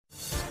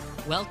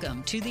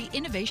Welcome to the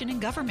Innovation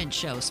in Government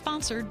Show,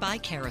 sponsored by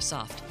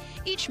Carahsoft.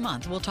 Each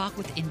month, we'll talk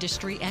with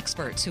industry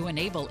experts who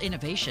enable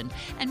innovation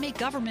and make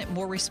government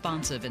more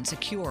responsive and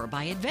secure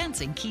by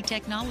advancing key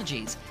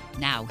technologies.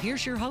 Now,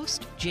 here's your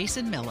host,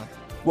 Jason Miller.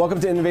 Welcome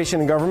to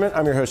Innovation in Government.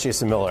 I'm your host,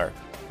 Jason Miller.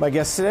 My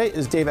guest today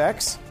is Dave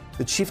Eckes,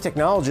 the Chief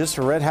Technologist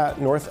for Red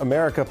Hat North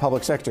America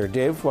Public Sector.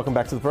 Dave, welcome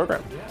back to the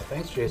program. Yeah,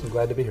 thanks, Jason.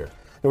 Glad to be here.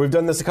 Now, we've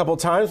done this a couple of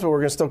times, but we're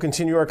going to still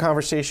continue our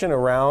conversation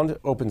around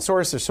open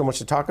source. There's so much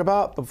to talk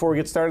about. Before we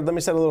get started, let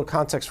me set a little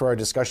context for our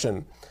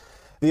discussion.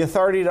 The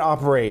authority to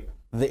operate,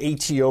 the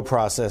ATO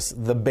process,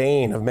 the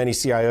bane of many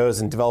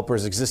CIOs and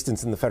developers'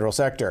 existence in the federal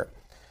sector.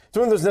 It's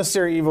one of those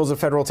necessary evils of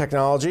federal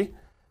technology,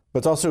 but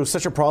it's also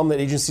such a problem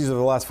that agencies over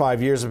the last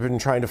 5 years have been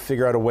trying to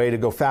figure out a way to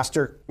go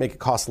faster, make it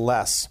cost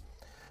less.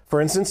 For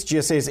instance,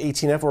 GSA's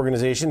 18F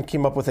organization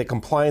came up with a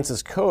compliance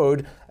as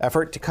code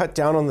effort to cut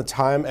down on the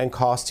time and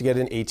cost to get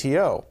an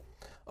ATO.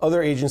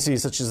 Other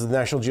agencies, such as the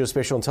National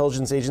Geospatial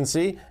Intelligence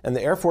Agency and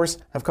the Air Force,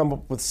 have come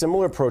up with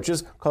similar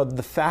approaches called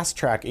the fast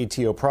track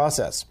ATO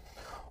process.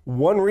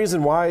 One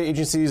reason why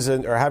agencies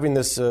are having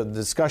this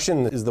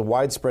discussion is the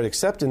widespread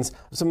acceptance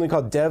of something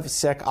called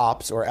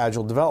DevSecOps, or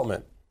Agile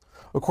Development.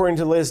 According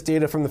to the latest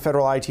data from the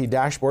Federal IT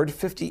Dashboard,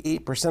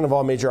 58% of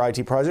all major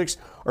IT projects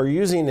are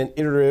using an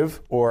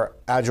iterative or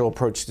agile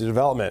approach to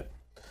development.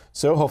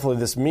 So hopefully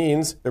this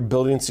means they're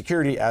building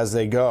security as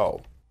they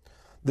go.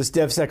 This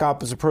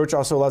DevSecOps approach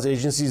also allows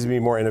agencies to be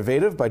more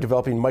innovative by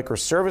developing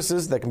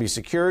microservices that can be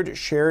secured,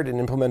 shared, and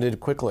implemented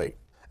quickly.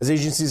 As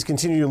agencies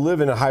continue to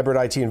live in a hybrid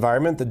IT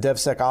environment, the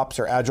DevSecOps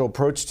or agile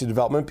approach to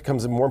development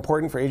becomes more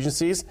important for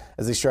agencies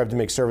as they strive to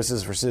make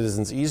services for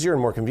citizens easier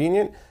and more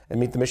convenient and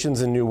meet the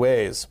missions in new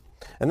ways.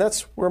 And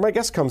that's where my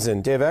guest comes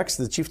in, Dave Eckes,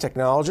 the Chief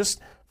Technologist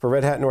for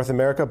Red Hat North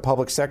America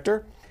Public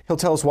Sector. He'll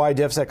tell us why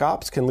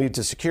DevSecOps can lead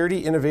to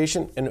security,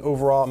 innovation, and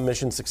overall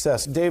mission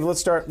success. Dave, let's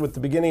start with the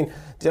beginning.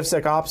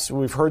 DevSecOps,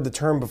 we've heard the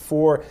term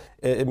before.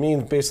 It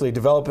means basically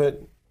develop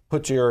it,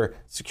 put your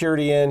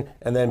security in,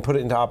 and then put it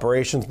into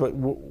operations. But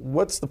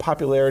what's the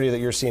popularity that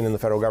you're seeing in the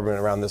federal government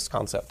around this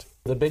concept?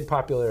 The big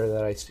popularity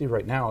that I see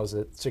right now is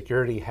that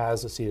security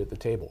has a seat at the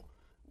table.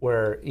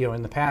 Where,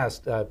 in the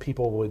past,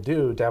 people would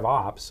do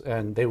DevOps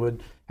and they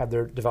would have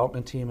their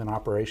development team and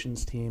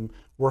operations team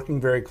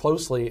working very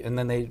closely, and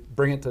then they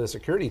bring it to the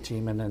security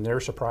team and then they're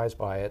surprised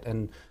by it,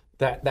 and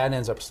that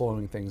ends up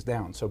slowing things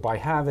down. So by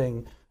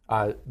having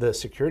the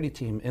security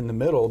team in the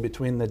middle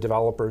between the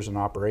developers and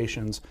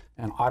operations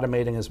and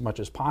automating as much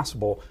as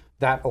possible,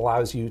 that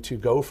allows you to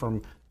go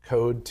from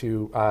code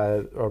to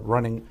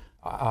running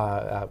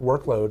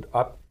workload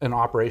up and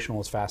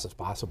operational as fast as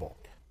possible.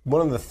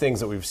 One of the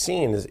things that we've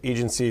seen is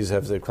agencies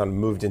have kind of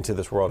moved into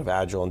this world of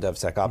Agile and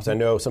DevSecOps. I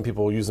know some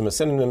people use them as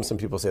synonyms. Some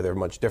people say they're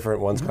much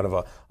different. One's kind of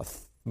a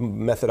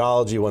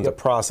methodology, one's a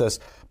process.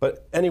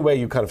 But anyway,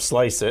 you kind of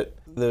slice it.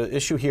 The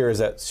issue here is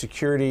that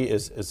security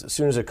is as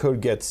soon as a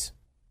code gets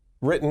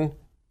written,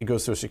 it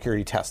goes through a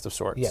security test of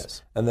sorts.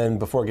 Yes. And then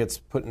before it gets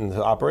put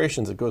into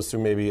operations, it goes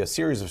through maybe a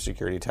series of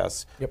security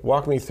tests. Yep.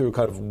 Walk me through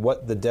kind of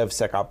what the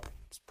DevSecOps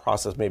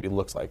process maybe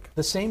looks like.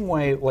 The same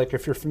way, like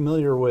if you're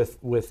familiar with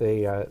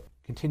a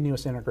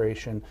continuous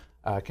integration,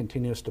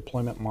 continuous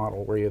deployment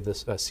model where you have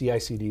this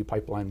CI/CD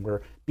pipeline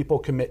where people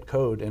commit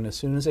code, and as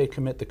soon as they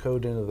commit the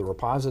code into the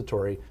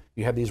repository,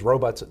 you have these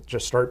robots that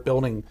just start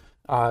building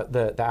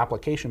the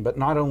application. But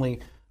not only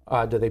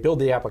do they build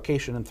the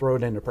application and throw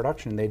it into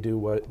production, they do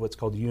what's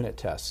called unit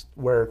tests,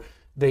 where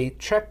they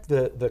check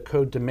the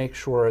code to make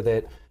sure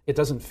that it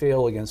doesn't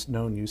fail against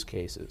known use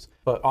cases.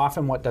 But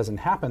often what doesn't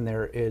happen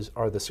there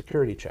are the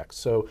security checks.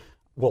 So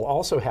will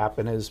also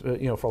happen is,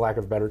 for lack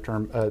of a better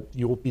term,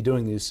 you will be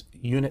doing these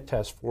unit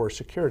tests for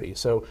security.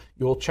 So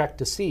you'll check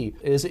to see,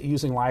 is it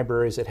using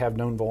libraries that have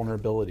known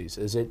vulnerabilities?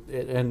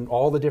 And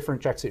all the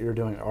different checks that you're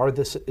doing,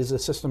 is the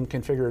system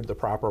configured the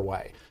proper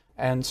way?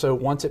 And so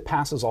once it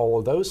passes all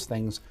of those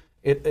things,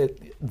 like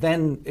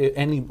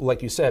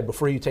you said,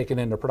 before you take it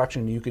into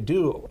production, you could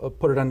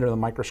put it under the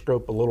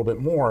microscope a little bit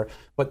more,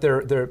 but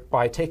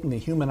by taking the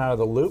human out of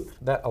the loop,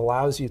 that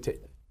allows you to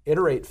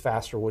iterate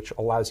faster, which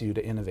allows you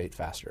to innovate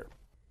faster.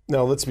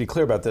 Now, let's be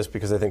clear about this,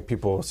 because I think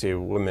people say,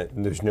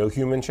 there's no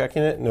human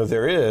checking it. No,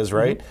 there is,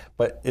 right? Mm-hmm.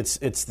 But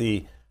it's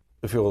the,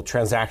 if you will,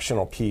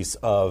 transactional piece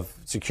of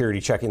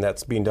security checking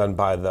that's being done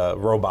by the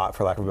robot,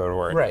 for lack of a better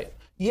word. Right.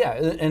 Yeah,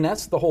 and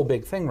that's the whole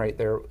big thing right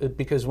there,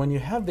 because when you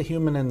have the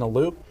human in the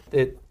loop,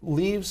 it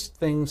leaves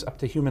things up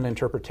to human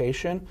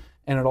interpretation,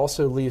 and it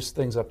also leaves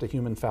things up to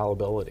human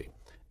fallibility.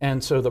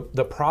 And so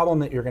the problem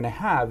that you're going to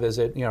have is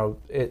that,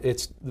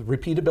 it's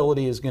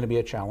repeatability is going to be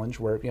a challenge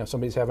where,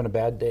 somebody's having a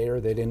bad day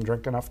or they didn't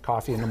drink enough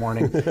coffee in the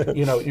morning.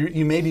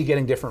 You may be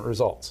getting different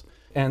results.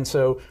 And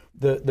so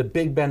the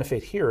big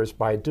benefit here is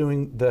by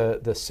doing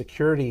the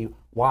security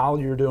while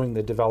you're doing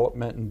the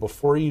development and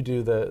before you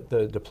do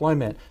the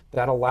deployment,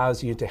 that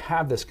allows you to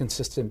have this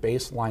consistent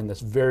baseline that's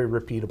very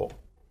repeatable.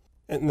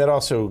 And that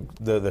also,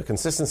 the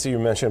consistency you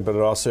mentioned, but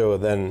it also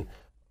then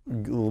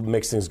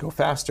makes things go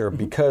faster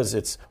because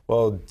it's,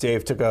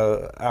 Dave took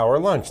an hour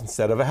lunch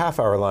instead of a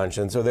half-hour lunch,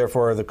 and so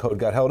therefore the code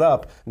got held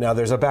up. Now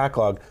there's a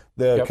backlog.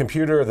 The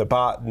computer, the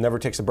bot, never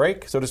takes a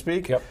break, so to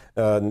speak.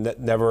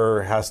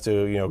 Never has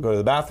to, go to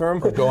the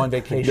bathroom or go on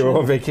vacation. Go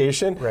on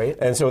vacation, right?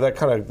 And so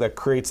that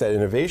creates that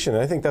innovation.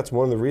 And I think that's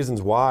one of the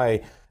reasons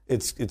why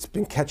it's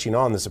been catching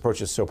on. This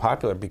approach is so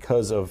popular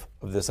because of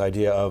this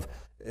idea of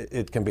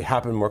it can be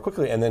happen more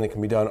quickly, and then it can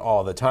be done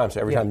all the time.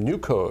 So every time new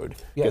code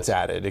gets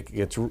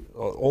added,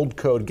 old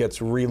code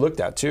gets re-looked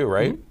at too,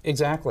 right? Mm-hmm.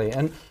 Exactly.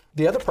 And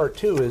the other part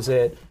too is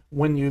that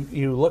when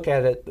you look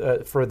at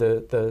it for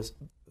the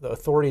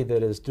authority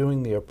that is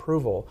doing the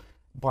approval,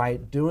 by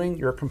doing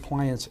your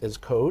compliance as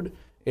code,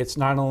 it's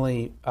not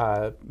only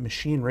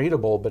machine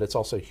readable, but it's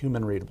also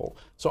human readable.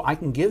 So I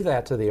can give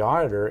that to the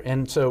auditor,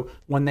 and so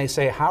when they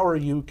say, "How are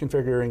you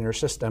configuring your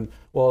system?"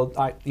 Well,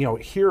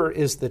 here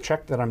is the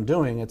check that I'm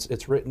doing.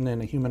 It's written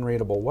in a human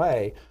readable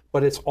way,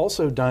 but it's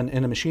also done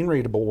in a machine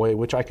readable way,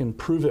 which I can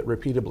prove it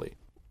repeatably.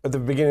 At the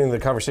beginning of the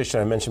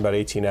conversation, I mentioned about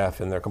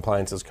 18F and their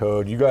compliance as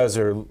code. You guys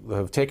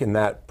have taken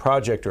that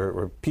project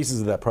or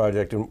pieces of that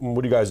project, and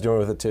what are you guys doing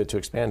with it to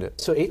expand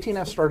it? So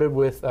 18F started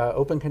with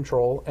Open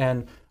Control,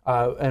 and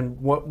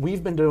what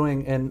we've been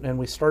doing, and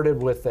we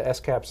started with the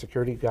SCAP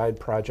Security Guide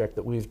project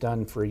that we've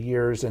done for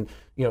years, and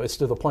it's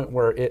to the point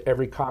where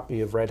every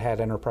copy of Red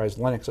Hat Enterprise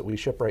Linux that we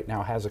ship right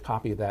now has a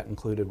copy of that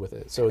included with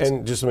it. So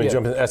and just let me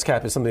jump in,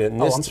 SCAP is something that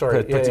NIST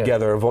put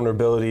together, a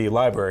vulnerability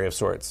library of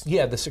sorts.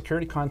 Yeah, the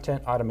Security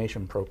Content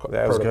Automation Protocol.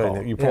 That was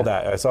good. You pulled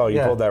that. I saw you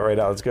pulled that right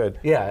out. It's good.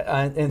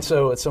 Yeah, and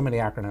so it's so many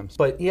acronyms.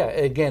 But yeah,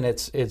 again,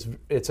 it's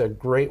a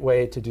great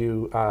way to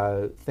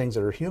do things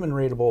that are human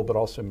readable, but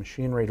also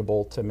machine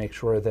readable, to make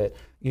sure that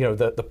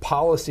the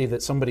policy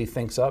that somebody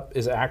thinks up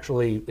is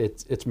actually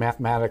it's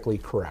mathematically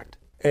correct.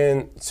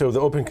 And so the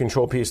open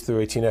control piece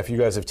through 18F, you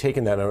guys have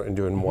taken that and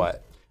doing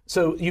what?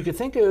 So you could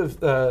think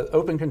of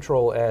open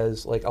control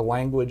as like a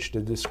language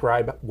to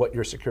describe what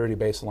your security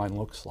baseline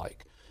looks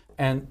like.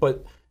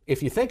 But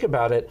if you think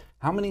about it,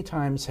 how many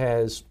times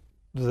has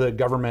the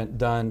government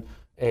done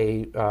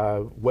a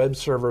web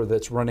server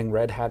that's running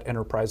Red Hat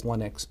Enterprise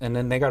Linux, and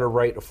then they got to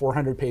write a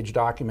 400-page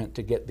document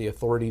to get the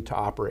authority to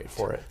operate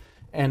for it?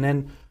 And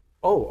then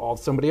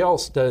somebody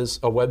else does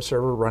a web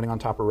server running on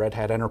top of Red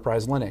Hat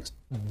Enterprise Linux.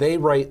 They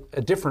write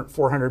a different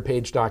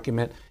 400-page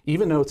document,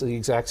 even though it's the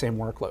exact same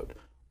workload.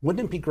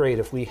 Wouldn't it be great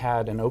if we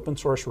had an open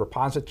source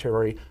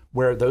repository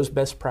where those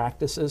best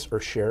practices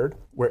are shared,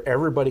 where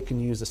everybody can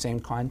use the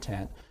same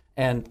content?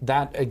 And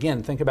that,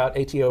 again, think about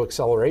ATO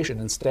acceleration.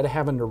 Instead of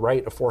having to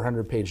write a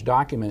 400-page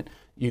document,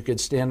 you could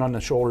stand on the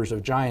shoulders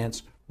of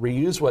giants,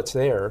 reuse what's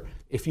there.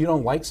 If you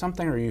don't like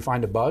something or you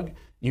find a bug,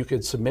 you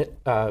could submit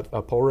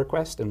a pull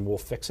request and we'll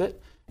fix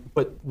it.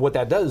 But what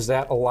that does,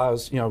 that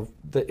allows,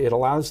 it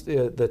allows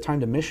the time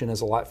to mission is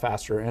a lot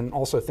faster, and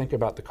also think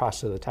about the cost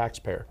to the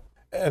taxpayer.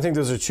 I think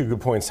those are two good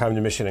points, time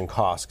to mission and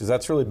cost, because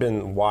that's really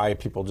been why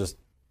people just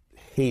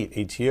hate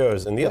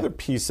ATOs. And the other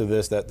piece of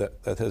this that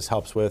this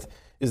helps with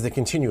is the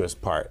continuous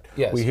part.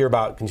 Yes. We hear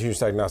about continuous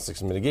diagnostics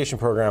and mitigation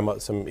program,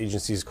 some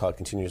agencies call it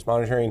continuous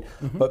monitoring,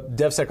 but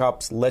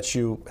DevSecOps lets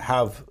you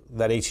have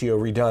that ATO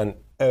redone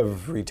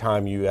every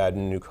time you add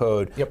new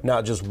code,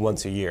 not just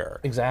once a year.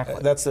 Exactly.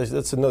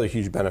 That's another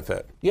huge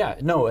benefit. Yeah,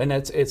 no, and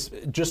it's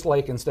just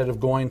like instead of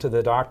going to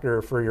the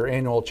doctor for your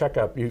annual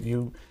checkup,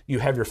 you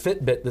have your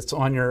Fitbit that's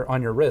on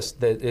your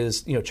wrist that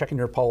is checking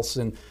your pulse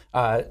and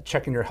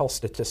checking your health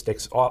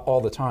statistics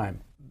all the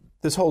time.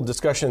 This whole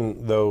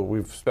discussion, though,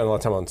 we've spent a lot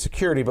of time on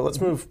security, but let's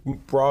move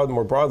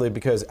more broadly,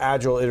 because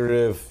agile,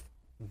 iterative,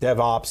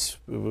 DevOps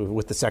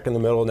with the sec in the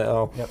middle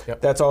now,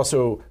 that's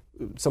also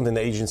something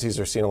that agencies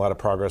are seeing a lot of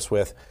progress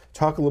with.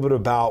 Talk a little bit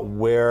about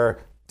where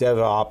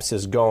DevOps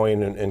is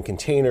going and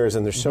containers,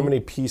 and there's so many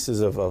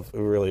pieces of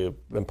really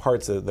and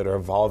parts that are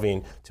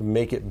evolving to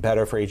make it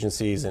better for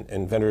agencies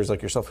and vendors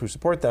like yourself who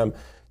support them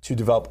to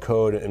develop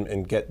code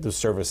and get those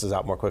services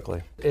out more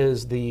quickly.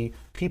 As the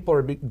people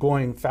are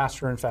going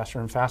faster and faster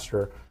and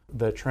faster,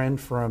 the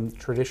trend from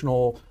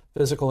traditional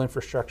physical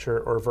infrastructure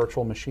or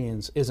virtual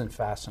machines isn't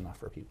fast enough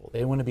for people.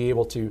 They want to be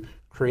able to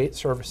create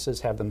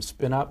services, have them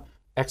spin up,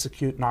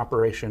 execute an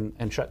operation,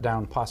 and shut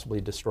down, possibly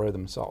destroy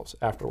themselves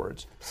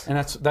afterwards. And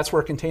that's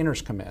where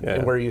containers come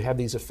in, where you have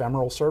these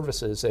ephemeral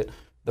services that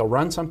they'll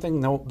run something,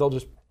 they'll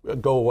just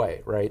go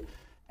away, right?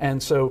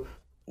 And so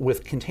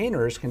with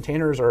containers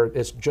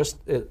it's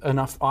just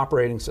enough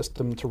operating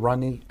system to run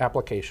the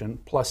application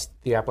plus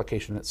the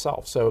application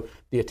itself. So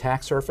the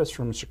attack surface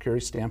from a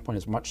security standpoint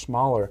is much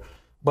smaller.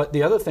 But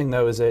the other thing,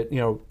 though, is that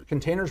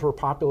containers were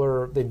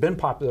popular. They've been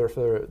popular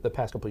for the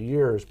past couple of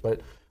years,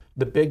 but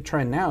the big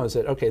trend now is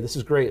that, okay, this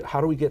is great. How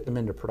do we get them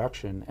into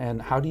production?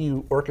 And how do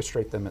you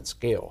orchestrate them at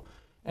scale?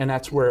 And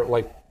that's where,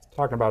 like,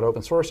 talking about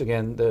open source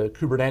again, the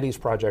Kubernetes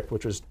project,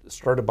 which was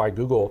started by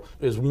Google,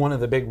 is one of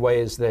the big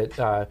ways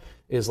that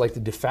is like the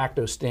de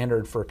facto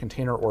standard for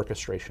container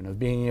orchestration, of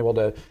being able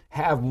to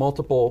have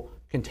multiple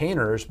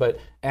containers, but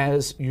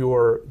as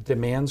your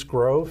demands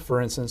grow, for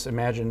instance,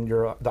 imagine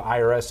you're the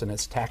IRS and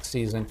it's tax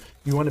season,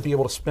 you want to be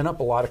able to spin up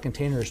a lot of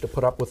containers to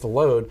put up with the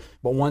load,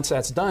 but once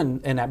that's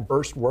done and that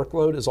burst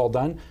workload is all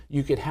done,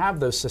 you could have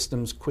those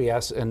systems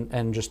quiesce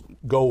and just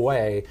go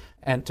away,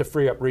 and to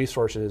free up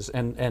resources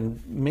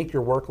and make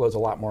your workloads a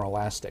lot more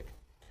elastic.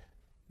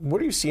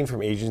 What are you seeing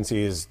from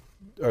agencies?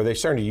 Are they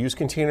starting to use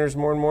containers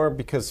more and more?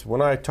 Because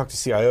when I talk to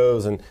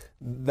CIOs, and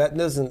that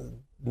doesn't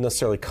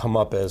necessarily come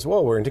up as,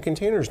 well, we're into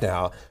containers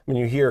now. I mean,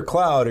 you hear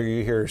cloud, or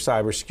you hear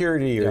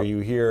cybersecurity, or you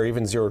hear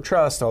even zero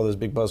trust, all those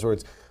big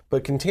buzzwords,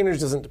 but containers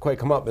doesn't quite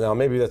come up now.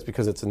 Maybe that's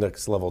because it's the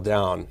next level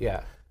down.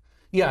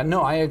 Yeah,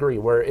 no, I agree.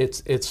 Where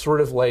it's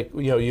sort of like,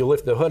 you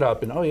lift the hood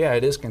up and, oh yeah,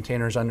 it is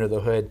containers under the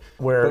hood.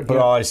 Where but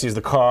all I see is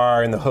the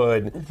car and the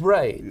hood.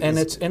 Right, and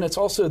it's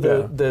also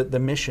the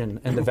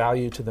mission and the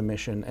value to the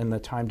mission and the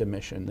time to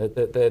mission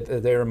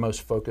that they're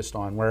most focused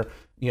on. Where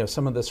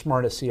some of the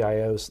smartest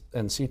CIOs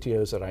and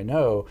CTOs that I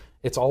know,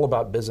 it's all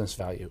about business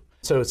value.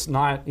 So it's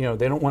not, they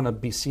don't want to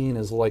be seen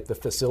as like the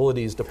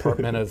facilities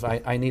department of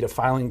I need a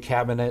filing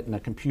cabinet and a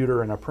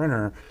computer and a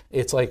printer.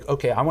 It's like,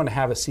 okay, I want to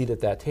have a seat at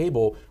that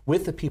table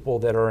with the people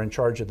that are in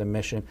charge of the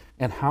mission,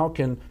 and how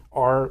can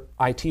our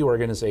IT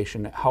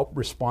organization help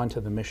respond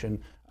to the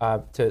mission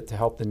to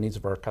help the needs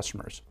of our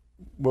customers.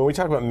 When we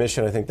talk about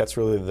mission, I think that's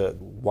really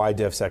why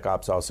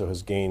DevSecOps also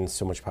has gained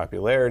so much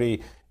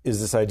popularity,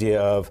 is this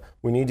idea of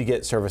we need to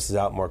get services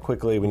out more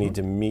quickly, we need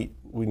to meet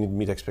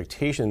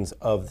expectations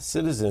of the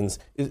citizens.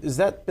 Is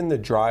that been the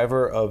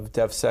driver of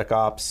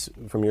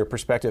DevSecOps from your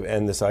perspective,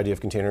 and this idea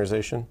of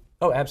containerization?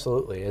 Oh,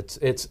 absolutely. It's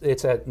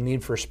that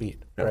need for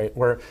speed, right?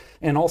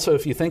 And also,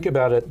 if you think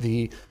about it,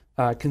 the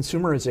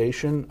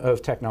consumerization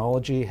of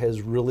technology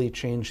has really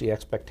changed the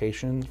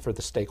expectation for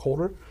the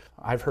stakeholder.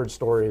 I've heard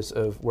stories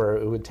of where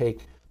it would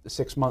take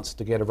 6 months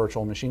to get a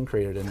virtual machine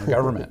created in the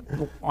government.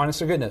 Honest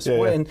to goodness.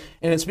 And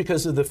it's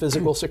because of the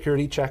physical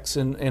security checks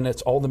and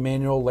it's all the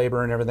manual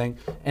labor and everything.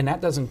 And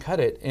that doesn't cut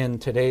it in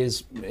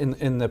today's,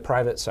 in the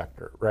private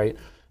sector, right?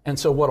 And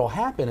so what'll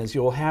happen is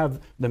you'll have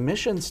the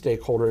mission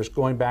stakeholders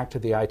going back to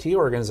the IT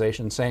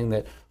organization saying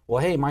that,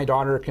 well, hey, my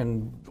daughter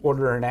can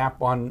order an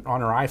app on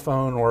her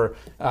iPhone, or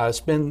I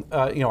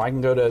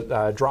can go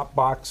to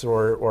Dropbox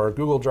or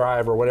Google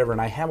Drive or whatever, and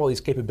I have all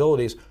these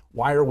capabilities.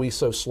 Why are we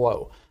so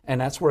slow? And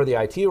that's where the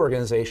IT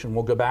organization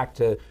will go back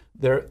to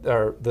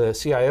the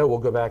CIO will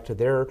go back to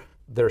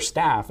their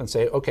staff and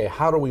say, okay,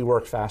 how do we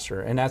work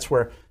faster? And that's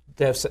where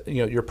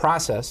your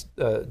process,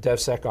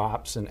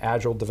 DevSecOps and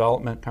agile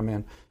development come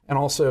in, and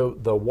also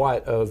the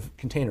what of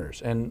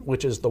containers, and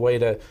which is the way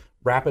to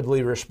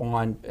rapidly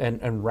respond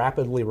and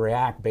rapidly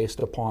react based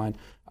upon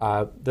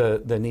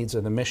the needs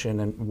of the mission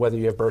and whether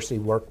you have bursty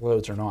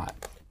workloads or not.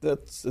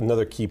 That's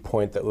another key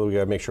point that we got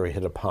to make sure we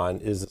hit upon,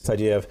 is this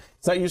idea of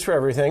it's not used for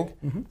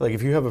everything. Like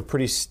if you have a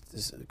pretty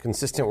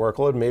consistent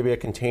workload, maybe a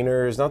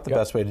container is not the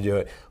best way to do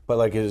it. But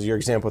like as your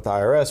example with the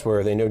IRS,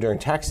 where they know during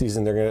tax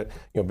season they're going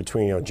to,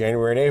 between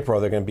January and April,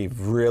 they're going to be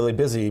really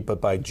busy, but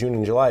by June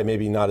and July,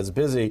 maybe not as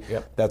busy.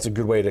 That's a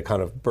good way to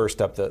kind of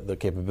burst up the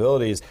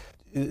capabilities.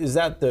 Is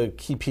that the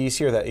key piece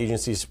here that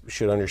agencies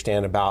should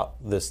understand about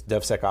this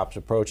DevSecOps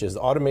approach? Is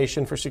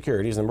automation for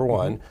security is number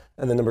one,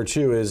 and then number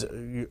two is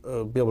be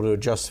able to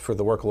adjust for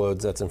the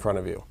workloads that's in front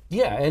of you.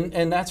 Yeah,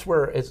 and that's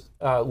where it's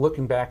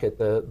looking back at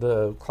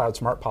the Cloud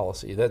Smart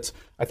policy.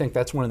 I think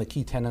that's one of the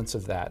key tenets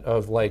of that.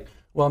 Of like,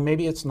 well,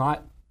 maybe it's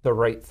not the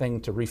right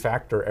thing to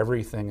refactor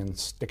everything and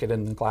stick it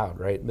in the cloud,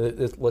 right?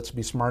 Let's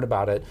be smart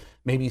about it.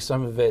 Maybe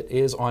some of it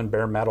is on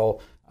bare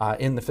metal.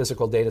 In the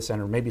physical data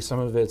center, maybe some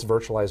of it's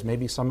virtualized,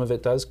 maybe some of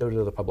it does go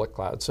to the public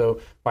cloud.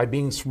 So by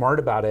being smart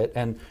about it,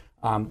 and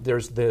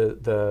there's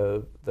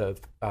the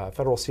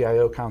Federal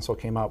CIO Council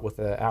came out with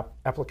the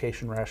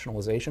application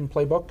rationalization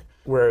playbook,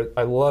 where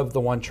I love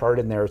the one chart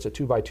in there. It's a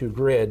 2x2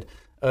 grid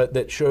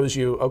that shows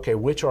you, okay,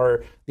 which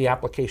are the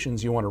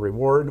applications you want to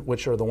reward,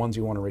 which are the ones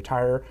you want to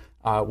retire,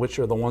 which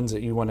are the ones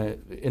that you want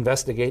to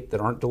investigate that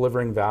aren't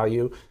delivering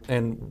value,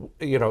 and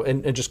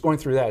and just going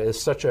through that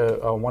is such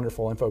a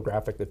wonderful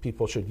infographic that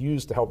people should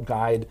use to help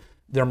guide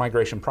their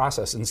migration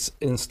process,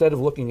 instead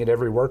of looking at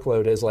every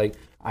workload as like,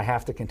 I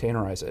have to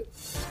containerize it.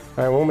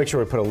 All right, we'll make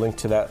sure we put a link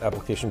to that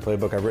application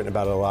playbook. I've written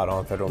about it a lot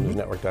on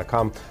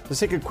federalnewsnetwork.com.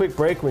 Let's take a quick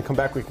break. When we come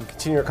back, we can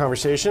continue our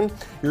conversation.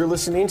 You're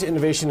listening to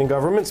Innovation in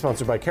Government,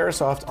 sponsored by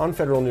Carahsoft on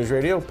Federal News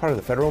Radio, part of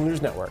the Federal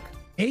News Network.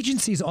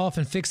 Agencies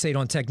often fixate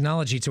on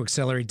technology to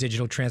accelerate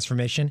digital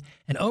transformation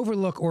and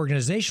overlook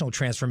organizational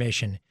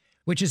transformation,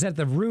 which is at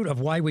the root of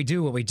why we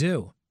do what we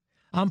do.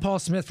 I'm Paul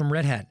Smith from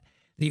Red Hat.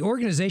 The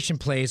organization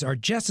plays are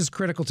just as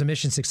critical to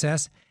mission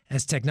success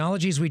as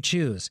technologies we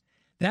choose.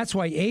 That's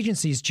why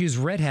agencies choose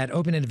Red Hat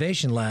Open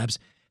Innovation Labs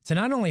to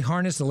not only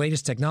harness the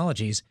latest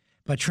technologies,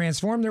 but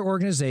transform their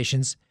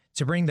organizations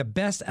to bring the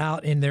best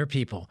out in their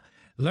people.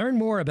 Learn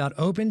more about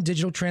open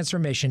digital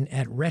transformation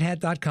at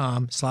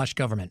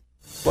redhat.com/government.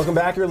 Welcome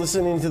back. You're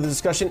listening to the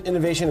discussion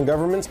Innovation in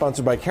Government,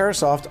 sponsored by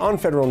Carahsoft on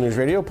Federal News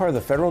Radio, part of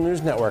the Federal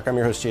News Network. I'm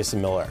your host, Jason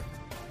Miller.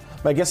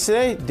 My guest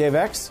today, Dave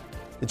Eckes,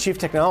 the Chief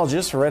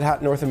Technologist for Red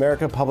Hat North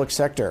America Public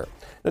Sector.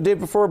 Now, Dave,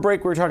 before a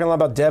break, we were talking a lot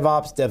about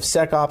DevOps,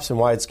 DevSecOps, and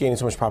why it's gaining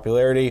so much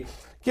popularity.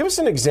 Give us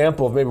an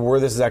example of maybe where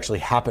this is actually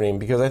happening,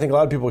 because I think a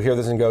lot of people hear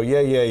this and go,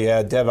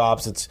 yeah,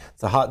 DevOps, it's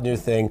a hot new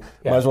thing.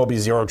 Might as well be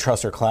zero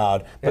trust or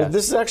cloud. But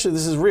this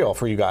is real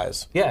for you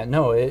guys. Yeah,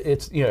 no,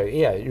 it's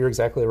you're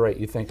exactly right.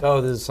 You think,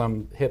 oh, this is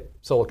some hip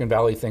Silicon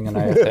Valley thing, and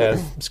I have to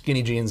have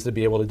skinny jeans to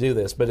be able to do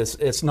this. But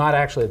it's not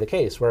actually the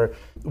case. Where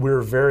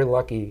we're very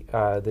lucky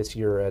this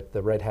year at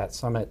the Red Hat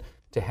Summit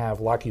to have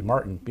Lockheed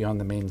Martin be on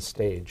the main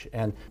stage.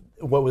 And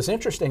what was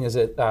interesting is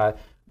that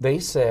they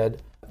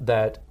said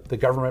that the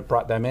government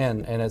brought them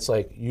in, and it's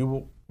like,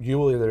 you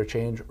will either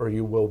change or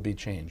you will be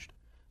changed.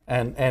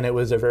 And it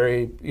was a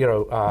very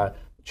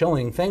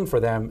chilling thing for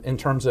them in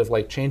terms of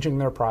like changing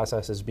their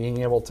processes,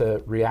 being able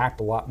to react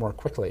a lot more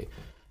quickly.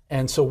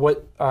 And so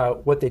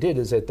what they did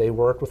is that they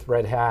worked with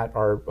Red Hat,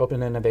 our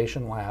Open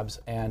Innovation Labs,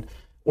 and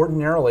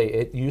ordinarily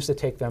it used to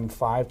take them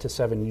 5 to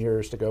 7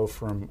 years to go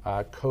from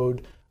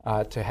code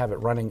to have it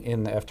running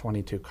in the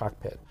F-22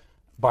 cockpit.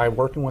 By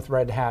working with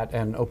Red Hat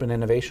and Open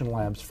Innovation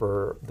Labs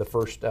for the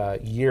first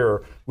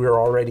year, we were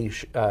already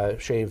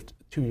shaved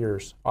 2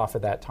 years off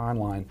of that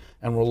timeline,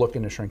 and we're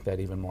looking to shrink that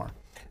even more.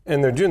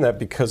 And they're doing that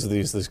because of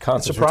these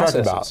concepts we're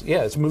talking about.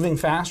 Yeah, it's moving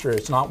faster.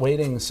 It's not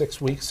waiting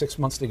 6 weeks, 6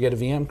 months to get a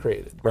VM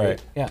created.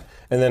 Right. Yeah.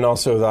 And then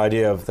also the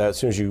idea of that as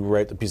soon as you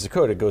write the piece of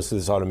code, it goes to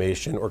this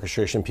automation,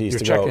 orchestration piece You're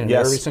to checking go, it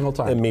every single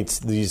time. it meets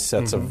these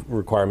sets of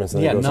requirements.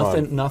 And yeah, then it goes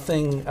on.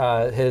 nothing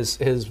has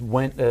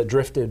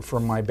drifted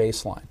from my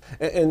baseline.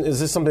 And is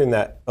this something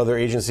that other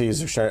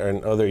agencies are starting,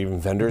 and other even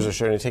vendors are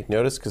starting to take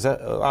notice? Because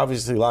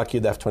obviously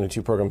Lockheed, the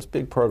F-22 program is a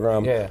big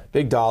program,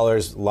 big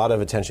dollars, a lot of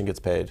attention gets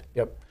paid.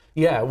 Yep.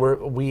 Yeah,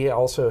 we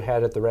also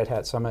had at the Red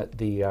Hat Summit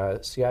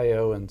the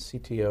CIO and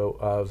CTO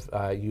of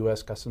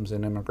U.S. Customs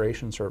and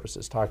Immigration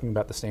Services talking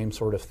about the same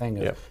sort of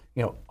thing of,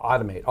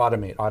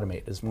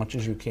 automate as much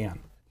as you can.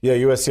 Yeah,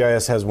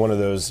 USCIS has one of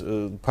those,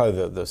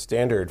 probably the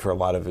standard for a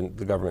lot of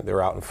the government.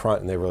 They're out in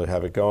front and they really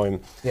have it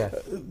going. Yeah.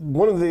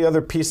 One of the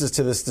other pieces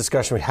to this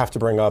discussion we have to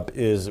bring up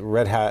is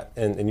Red Hat,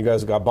 and you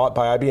guys got bought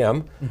by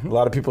IBM. A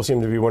lot of people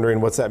seem to be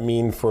wondering what's that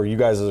mean for you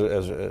guys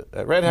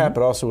at Red Hat,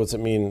 but also what's it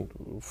mean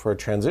for a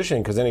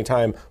transition? Because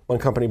anytime one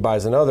company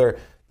buys another,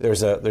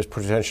 there's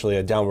potentially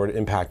a downward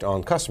impact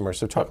on customers.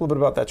 So talk a little bit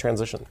about that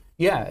transition.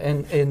 Yeah,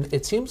 and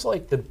it seems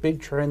like the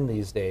big trend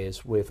these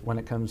days when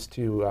it comes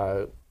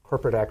to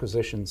corporate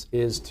acquisitions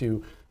is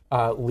to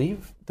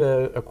leave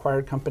the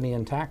acquired company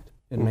intact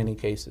in many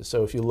cases.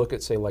 So if you look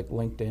at, say, like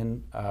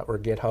LinkedIn or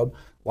GitHub,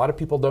 a lot of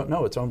people don't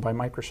know it's owned by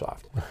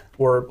Microsoft,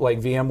 or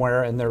like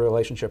VMware and their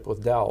relationship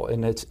with Dell.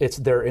 And it's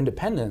their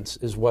independence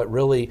is what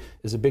really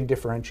is a big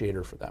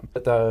differentiator for them.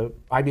 But the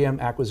IBM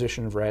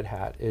acquisition of Red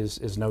Hat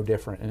is no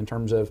different in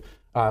terms of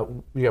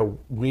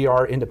we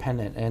are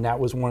independent, and that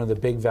was one of the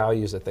big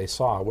values that they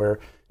saw. Where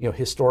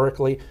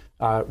historically,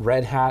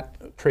 Red Hat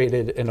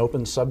created an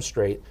open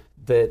substrate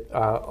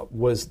that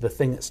was the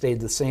thing that stayed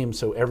the same,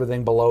 so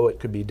everything below it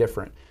could be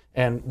different.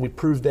 And we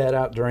proved that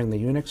out during the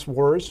Unix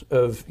wars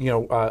of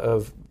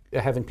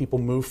having people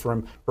move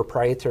from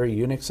proprietary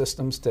Unix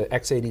systems to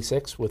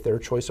x86 with their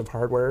choice of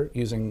hardware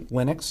using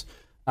Linux,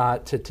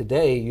 to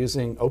today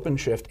using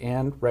OpenShift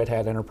and Red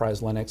Hat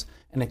Enterprise Linux,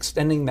 and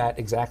extending that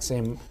exact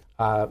same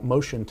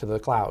motion to the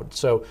cloud.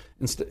 So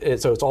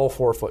it's all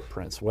 4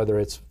 footprints, whether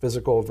it's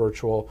physical,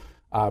 virtual,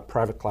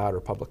 private cloud, or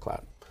public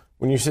cloud.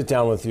 When you sit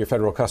down with your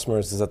federal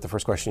customers, is that the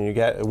first question you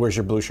get? Where's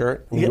your blue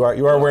shirt? You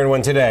are wearing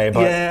one today,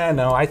 but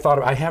I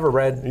thought I have a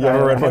red. You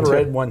have a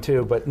red one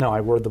too, but no, I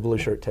wore the blue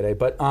shirt today.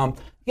 But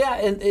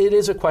and it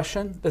is a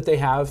question that they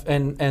have,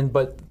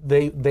 but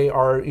they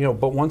are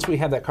But once we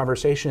have that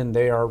conversation,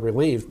 they are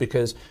relieved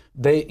because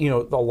they a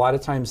lot of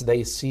times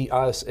they see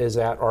us as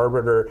that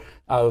arbiter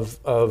of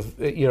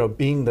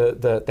being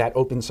that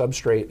open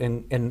substrate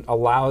and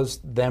allows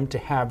them to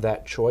have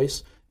that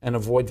choice and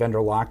avoid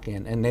vendor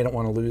lock-in, and they don't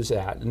want to lose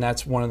that. And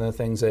that's one of the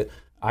things that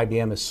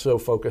IBM is so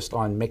focused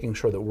on, making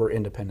sure that we're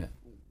independent.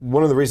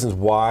 One of the reasons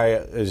why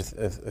is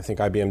I think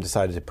IBM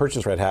decided to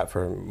purchase Red Hat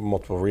for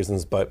multiple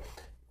reasons, but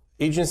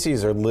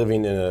agencies are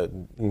living in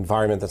an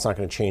environment that's not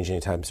going to change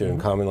anytime soon,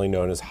 commonly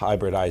known as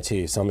hybrid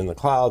IT. Some in the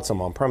cloud,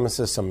 some on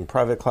premises, some in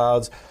private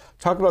clouds.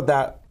 Talk about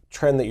that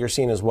trend that you're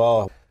seeing as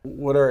well.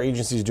 What are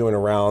agencies doing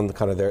around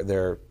kind of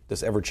their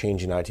this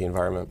ever-changing IT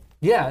environment?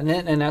 Yeah,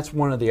 and that's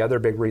one of the other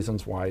big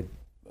reasons why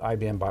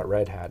IBM bought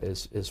Red Hat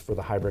is for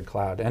the hybrid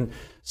cloud. And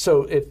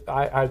so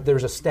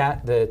there's a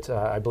stat that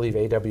I believe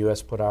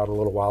AWS put out a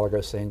little while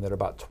ago saying that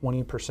about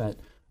 20%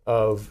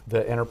 of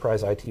the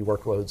enterprise IT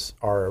workloads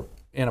are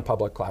in a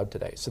public cloud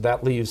today. So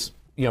that leaves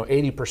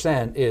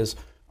 80%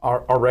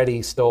 are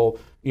already still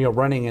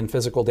running in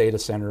physical data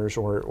centers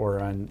or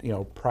on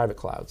private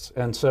clouds.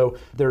 And so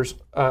there's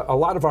a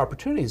lot of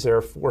opportunities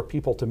there for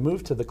people to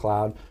move to the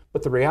cloud.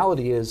 But the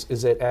reality is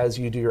that as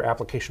you do your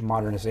application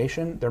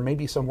modernization, there may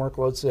be some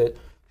workloads that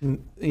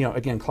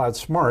again, Cloud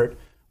Smart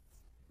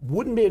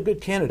wouldn't be a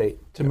good candidate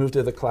to move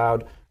to the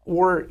cloud,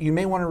 or you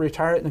may want to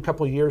retire it in a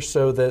couple of years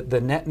so that the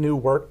net new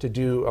work to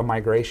do a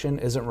migration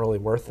isn't really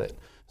worth it.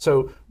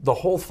 So the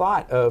whole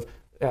thought of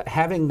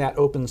having that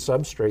open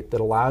substrate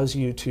that allows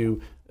you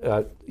to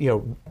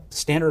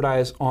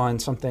standardize on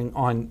something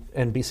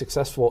and be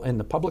successful in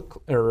the public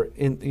or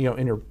in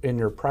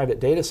your private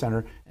data center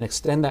and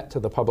extend that to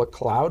the public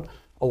cloud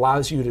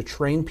allows you to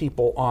train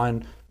people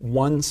on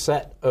one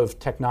set of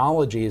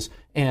technologies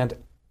and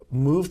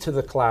move to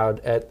the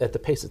cloud at the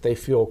pace that they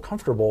feel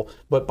comfortable.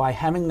 But by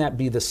having that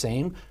be the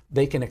same,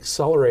 they can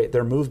accelerate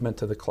their movement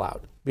to the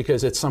cloud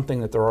because it's something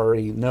that they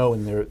already know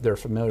and they're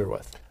familiar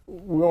with.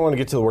 We want to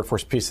get to the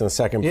workforce piece in a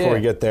second before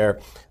we get there.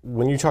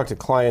 When you talk to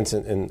clients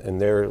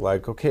and they're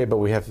like, okay, but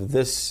we have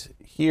this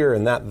here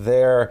and that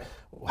there,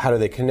 how do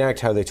they connect?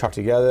 How do they talk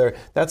together?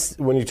 That's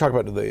when you talk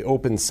about the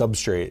open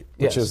substrate,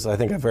 which is, I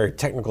think, a very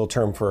technical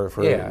term for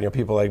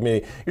people like me.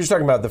 You're just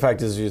talking about the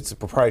fact is it's a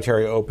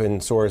proprietary, open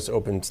source,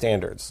 open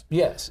standards.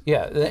 Yes,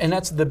 yeah, and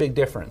that's the big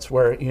difference.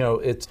 Where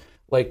it's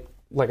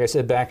like I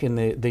said back in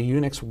the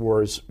Unix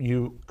wars,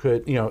 you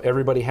could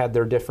everybody had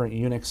their different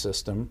Unix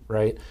system,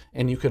 right?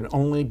 And you could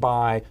only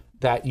buy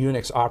that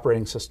Unix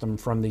operating system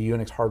from the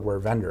Unix hardware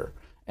vendor.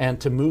 And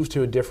to move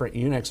to a different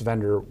Unix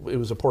vendor, it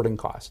was a porting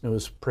cost. It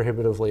was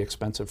prohibitively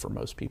expensive for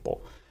most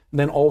people. And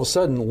then all of a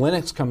sudden,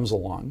 Linux comes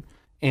along,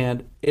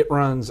 and it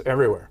runs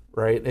everywhere,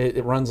 right?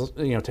 It runs,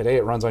 today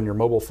it runs on your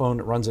mobile phone,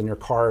 it runs in your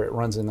car, it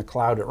runs in the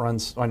cloud, it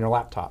runs on your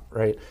laptop,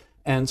 right?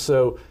 And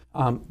so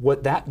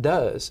what that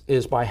does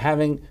is by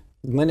having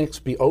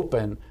Linux be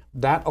open,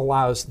 that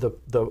allows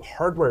the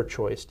hardware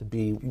choice to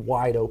be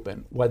wide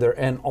open,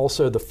 and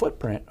also the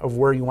footprint of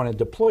where you want to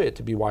deploy it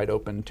to be wide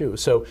open too.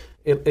 So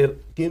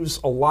it gives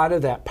a lot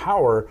of that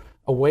power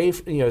away,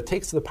 it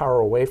takes the power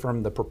away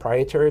from the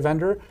proprietary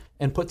vendor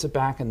and puts it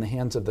back in the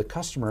hands of the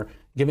customer,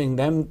 giving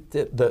them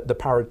the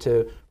power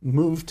to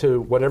move to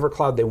whatever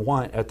cloud they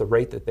want at the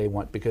rate that they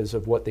want because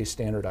of what they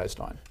standardized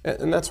on.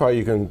 And that's why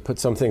you can put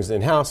some things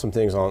in-house, some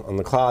things on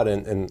the cloud,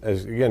 and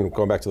as, again,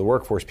 going back to the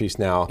workforce piece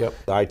now, the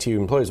IT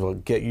employees will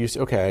get used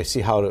to, okay, I see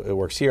how it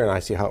works here and I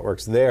see how it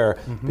works there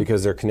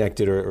because they're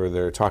connected or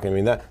they're talking. I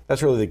mean,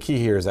 that's really the key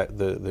here is that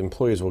the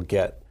employees will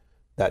get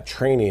that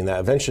training that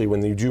eventually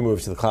when you do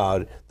move to the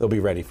cloud, they'll be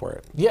ready for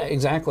it. Yeah,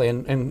 exactly.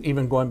 And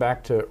even going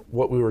back to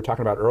what we were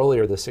talking about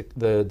earlier, the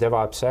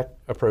DevOps Sec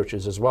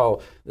approaches as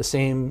well, the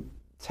same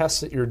tests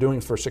that you're doing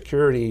for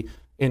security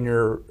of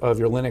your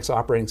Linux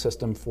operating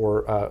system for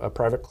a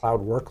private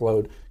cloud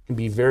workload can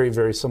be very,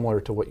 very similar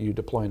to what you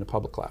deploy in the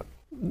public cloud.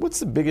 What's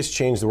the biggest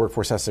change the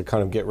workforce has to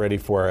kind of get ready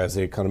for as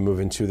they kind of move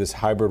into this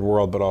hybrid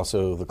world, but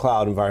also the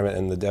cloud environment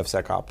and the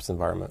DevSecOps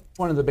environment?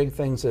 One of the big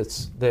things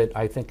that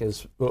I think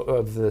is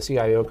of the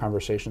CIO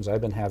conversations I've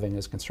been having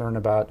is concern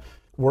about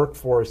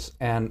workforce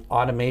and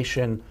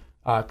automation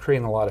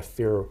creating a lot of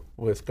fear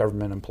with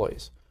government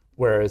employees,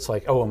 where it's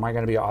like, oh, am I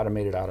going to be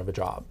automated out of a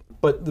job?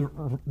 But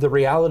the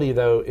reality,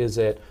 though, is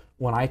that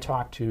when I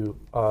talk to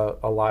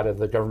a lot of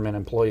the government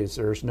employees,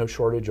 there's no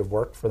shortage of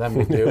work for them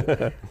to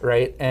do,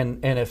 right?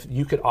 And if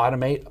you could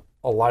automate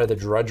a lot of the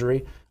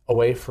drudgery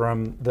away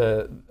from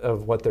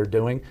of what they're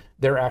doing,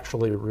 they're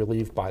actually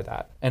relieved by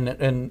that. And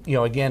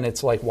again,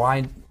 it's like,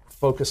 why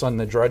focus on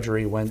the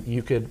drudgery when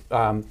you could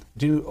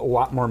do a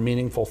lot more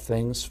meaningful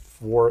things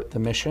for the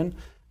mission?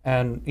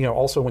 And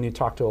also when you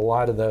talk to a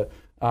lot of the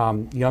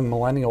young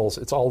millennials,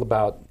 it's all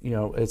about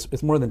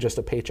it's more than just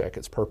a paycheck;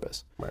 it's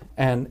purpose. Right.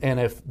 And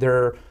if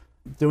they're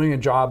doing a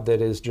job that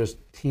is just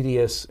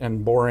tedious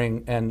and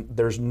boring and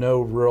there's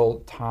no real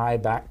tie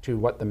back to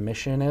what the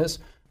mission is,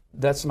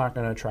 that's not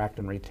going to attract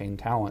and retain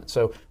talent.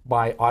 So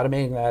by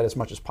automating that as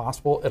much as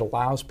possible, it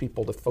allows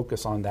people to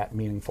focus on that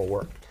meaningful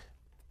work.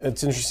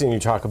 It's interesting you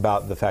talk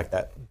about the fact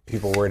that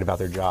people are worried about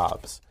their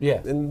jobs.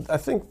 Yeah. And I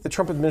think the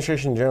Trump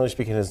administration, generally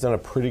speaking, has done a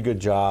pretty good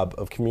job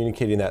of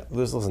communicating that,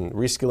 listen,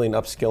 reskilling,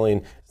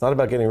 upskilling, it's not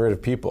about getting rid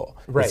of people.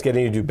 Right. It's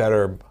getting you to do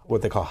better,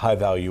 what they call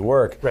high-value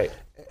work. Right.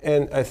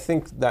 And I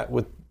think that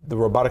with the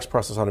robotics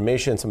process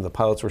automation, some of the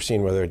pilots we're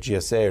seeing, whether at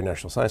GSA or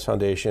National Science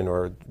Foundation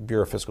or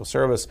Bureau of Fiscal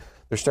Service,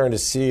 they're starting to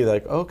see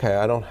like, okay,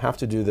 I don't have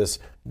to do this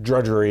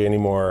drudgery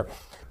anymore.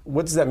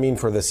 What does that mean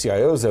for the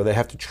CIOs, though? They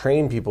have to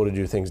train people to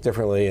do things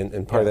differently,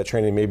 and part of that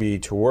training may be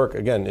to work,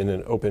 again, in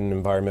an open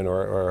environment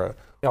or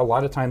a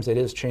lot of times it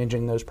is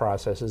changing those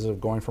processes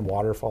of going from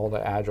waterfall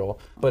to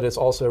agile, but it's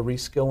also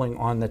reskilling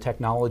on the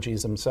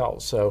technologies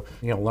themselves. So,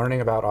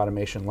 learning about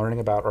automation, learning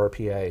about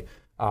RPA.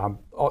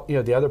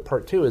 The other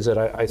part too is that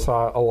I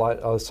saw a lot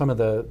of some of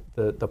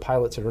the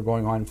pilots that are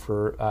going on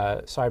for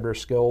cyber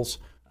skills.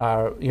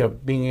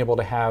 Being able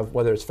to have,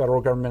 whether it's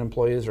federal government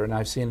employees and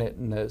I've seen it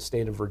in the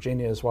state of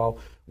Virginia as well,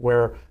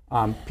 where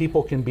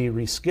people can be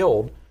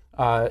reskilled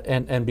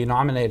and be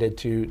nominated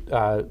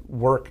to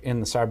work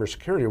in the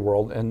cybersecurity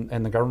world,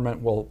 and the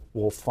government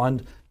will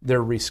fund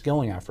their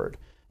reskilling effort.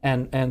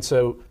 And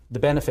so the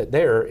benefit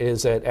there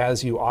is that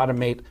as you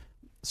automate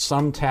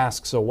some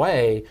tasks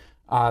away,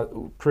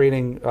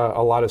 creating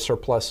a lot of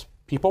surplus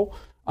people,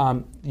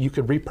 you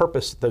could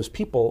repurpose those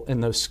people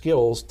and those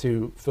skills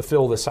to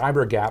fulfill the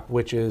cyber gap,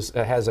 which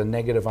has a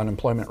negative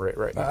unemployment rate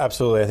right now.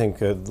 Absolutely. I think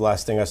the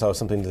last thing I saw was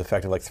something to the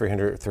effect of like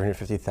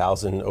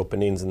 350,000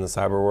 openings in the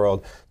cyber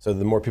world. So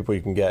the more people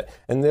you can get,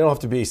 and they don't have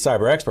to be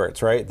cyber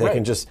experts, right? They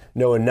can just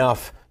know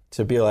enough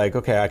to be like,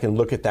 okay, I can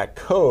look at that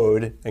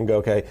code and go,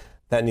 okay,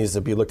 that needs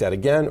to be looked at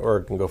again, or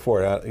it can go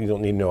forward. You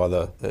don't need to know all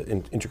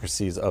the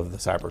intricacies of the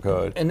cyber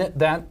code. And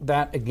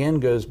that again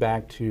goes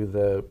back to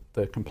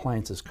the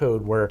compliance as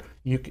code, where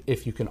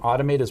if you can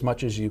automate as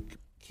much as you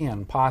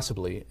can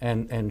possibly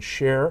and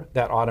share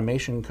that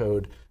automation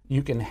code,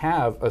 you can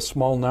have a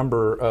small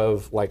number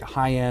of like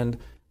high-end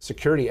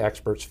security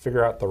experts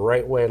figure out the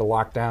right way to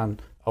lock down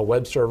a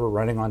web server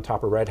running on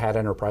top of Red Hat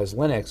Enterprise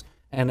Linux,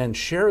 and then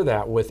share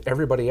that with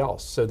everybody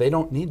else. So they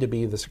don't need to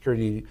be the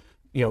security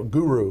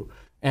guru.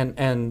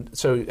 And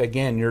so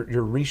again, you're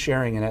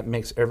resharing, and that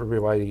makes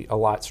everybody a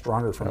lot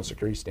stronger from a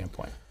security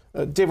standpoint.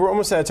 Dave, we're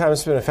almost out of time.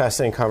 It's been a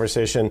fascinating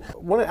conversation. I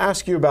want to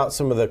ask you about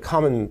some of the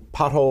common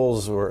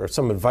potholes or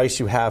some advice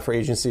you have for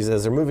agencies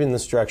as they're moving in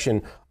this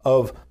direction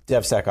of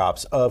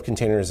DevSecOps, of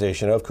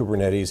containerization, of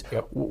Kubernetes.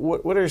 Yep.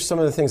 What are some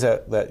of the things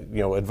that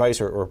advice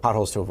or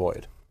potholes to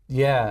avoid?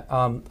 Yeah,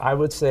 I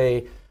would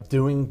say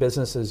doing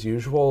business as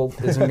usual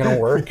isn't going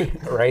to work,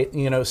 right?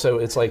 So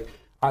it's like,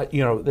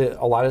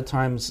 a lot of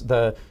times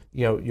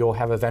you'll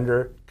have a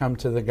vendor come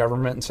to the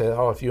government and say,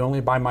 oh, if you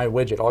only buy my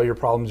widget, all your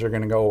problems are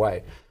going to go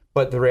away.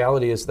 But the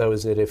reality is, though,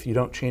 is that if you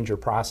don't change your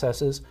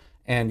processes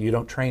and you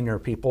don't train your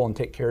people and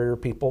take care of your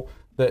people,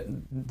 that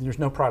there's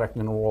no product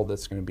in the world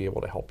that's going to be able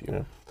to help you.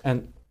 Yeah.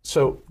 And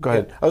so, go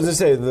ahead. I was going to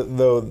say,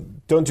 though,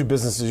 don't do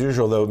business as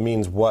usual, though,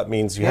 means what?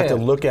 Means you have to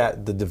look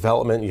at the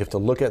development, you have to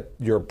look at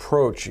your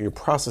approach, your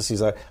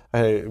processes. I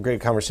had a great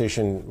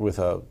conversation with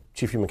a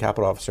chief human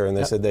capital officer, and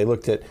they said they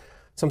looked at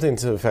something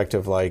to the effect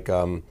of like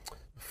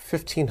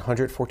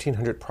 1,500,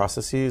 1,400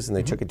 processes, and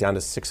they took it down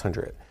to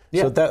 600.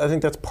 Yeah. So I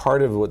think that's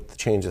part of what the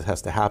change that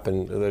has to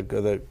happen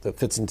that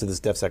fits into this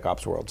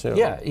DevSecOps world too.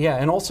 Yeah,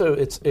 and also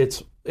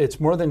it's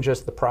more than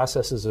just the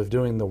processes of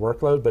doing the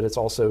workload, but it's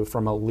also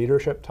from a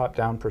leadership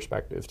top-down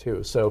perspective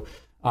too. So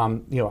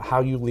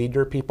how you lead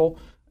your people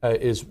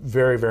is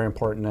very, very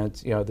important.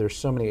 And there's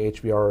so many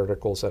HBR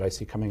articles that I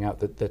see coming out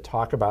that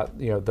talk about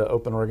the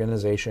open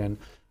organization.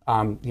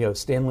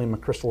 Stanley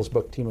McChrystal's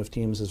book Team of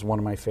Teams is one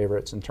of my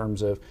favorites in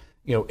terms of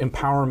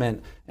empowerment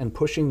and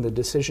pushing the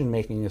decision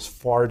making as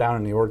far down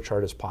in the org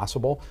chart as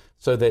possible,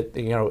 so that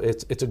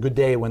it's a good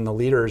day when the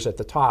leaders at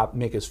the top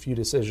make as few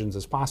decisions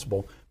as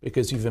possible,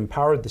 because you've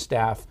empowered the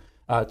staff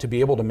to be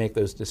able to make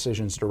those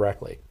decisions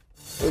directly.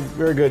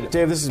 Very good.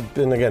 Dave, this has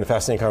been, again, a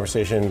fascinating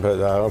conversation, but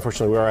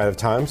unfortunately we are out of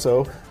time.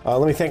 So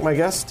let me thank my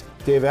guest,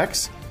 Dave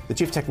X, the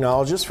Chief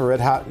Technologist for Red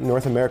Hat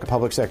North America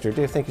Public Sector.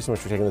 Dave, thank you so much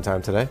for taking the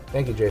time today.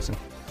 Thank you, Jason.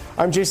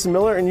 I'm Jason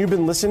Miller, and you've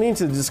been listening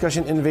to the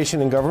discussion Innovation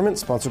in Government,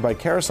 sponsored by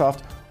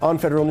Carahsoft on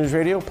Federal News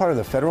Radio, part of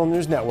the Federal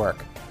News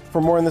Network.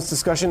 For more on this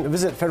discussion,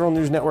 visit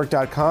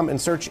federalnewsnetwork.com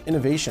and search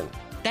innovation.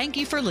 Thank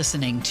you for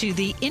listening to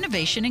the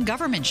Innovation in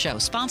Government Show,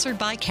 sponsored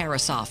by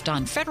Carahsoft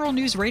on Federal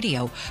News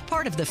Radio,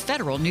 part of the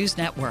Federal News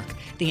Network.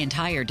 The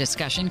entire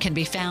discussion can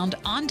be found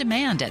on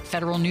demand at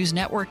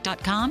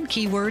federalnewsnetwork.com,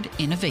 keyword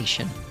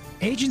innovation.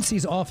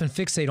 Agencies often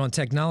fixate on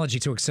technology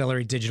to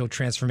accelerate digital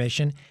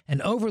transformation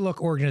and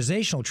overlook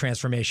organizational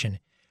transformation,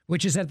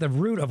 which is at the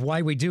root of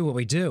why we do what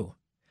we do.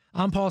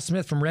 I'm Paul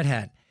Smith from Red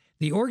Hat.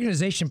 The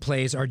organization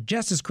plays are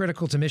just as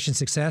critical to mission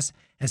success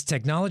as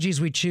technologies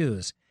we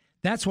choose.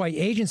 That's why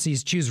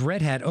agencies choose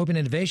Red Hat Open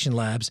Innovation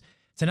Labs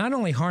to not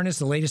only harness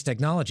the latest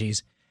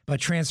technologies, but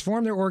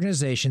transform their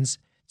organizations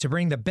to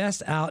bring the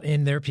best out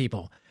in their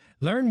people.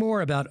 Learn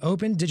more about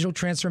open digital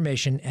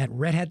transformation at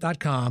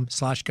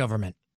redhat.com/government.